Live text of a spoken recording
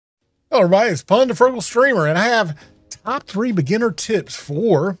Hello everybody, it's Pun the Frugal Streamer, and I have top 3 beginner tips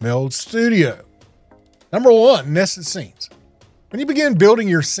for Meld Studio. Number 1, nested scenes. When you begin building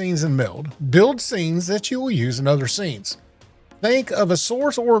your scenes in Meld, build scenes that you will use in other scenes. Think of a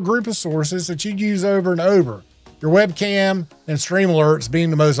source or a group of sources that you use over and over, your webcam and stream alerts being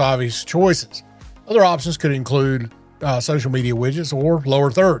the most obvious choices. Other options could include social media widgets or lower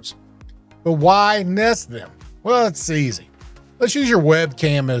thirds. But why nest them? Well, it's easy. Let's use your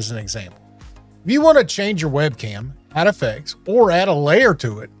webcam as an example. If you want to change your webcam, add effects, or add a layer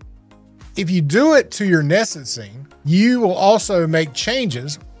to it, if you do it to your nested scene, you will also make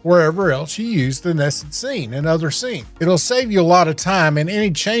changes wherever else you use the nested scene and other scenes. It'll save you a lot of time, and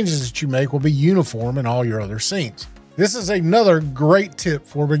any changes that you make will be uniform in all your other scenes. This is another great tip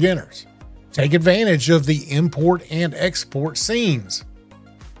for beginners. Take advantage of the import and export scenes.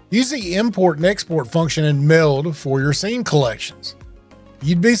 Use the import and export function in Meld for your scene collections.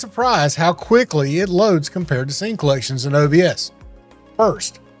 You'd be surprised how quickly it loads compared to scene collections in OBS.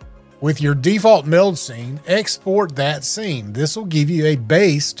 First, with your default Meld scene, export that scene. This will give you a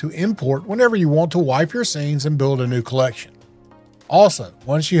base to import whenever you want to wipe your scenes and build a new collection. Also,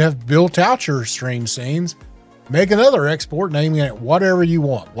 once you have built out your stream scenes, make another export naming it whatever you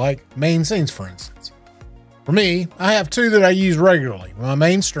want, like main scenes for instance. For me, I have 2 that I use regularly, my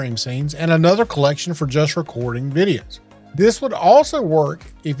main stream scenes and another collection for just recording videos. This would also work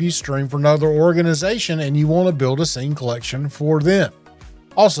if you stream for another organization and you want to build a scene collection for them.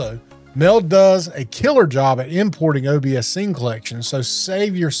 Also, Meld does a killer job at importing OBS scene collections, so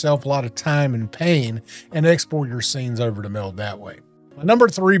save yourself a lot of time and pain and export your scenes over to Meld that way. My number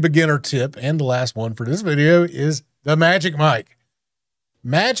 3 beginner tip, and the last one for this video, is the Magic Mic.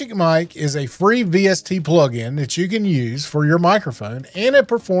 Magic Mic is a free VST plugin that you can use for your microphone, and it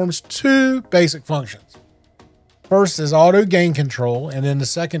performs 2 basic functions. First is auto gain control, and then the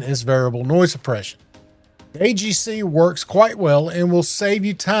second is variable noise suppression. The AGC works quite well and will save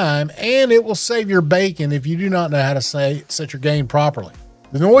you time, and it will save your bacon if you do not know how to set your gain properly.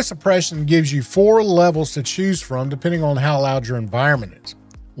 The noise suppression gives you 4 levels to choose from depending on how loud your environment is: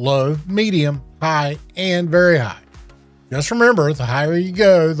 low, medium, high, and very high. Just remember, the higher you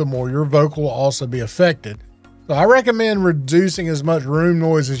go, the more your vocal will also be affected. So I recommend reducing as much room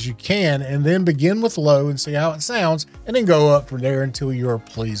noise as you can, and then begin with low and see how it sounds, and then go up from there until you are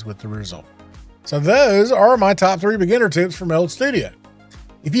pleased with the result. So those are my top 3 beginner tips for Meld Studio.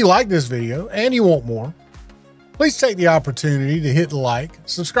 If you like this video and you want more, please take the opportunity to hit the like,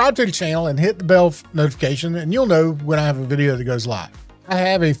 subscribe to the channel, and hit the bell notification, and you'll know when I have a video that goes live. I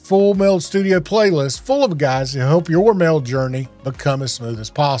have a full Meld Studio playlist full of guides to help your Meld journey become as smooth as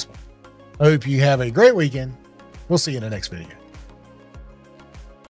possible. I hope you have a great weekend. We'll see you in the next video.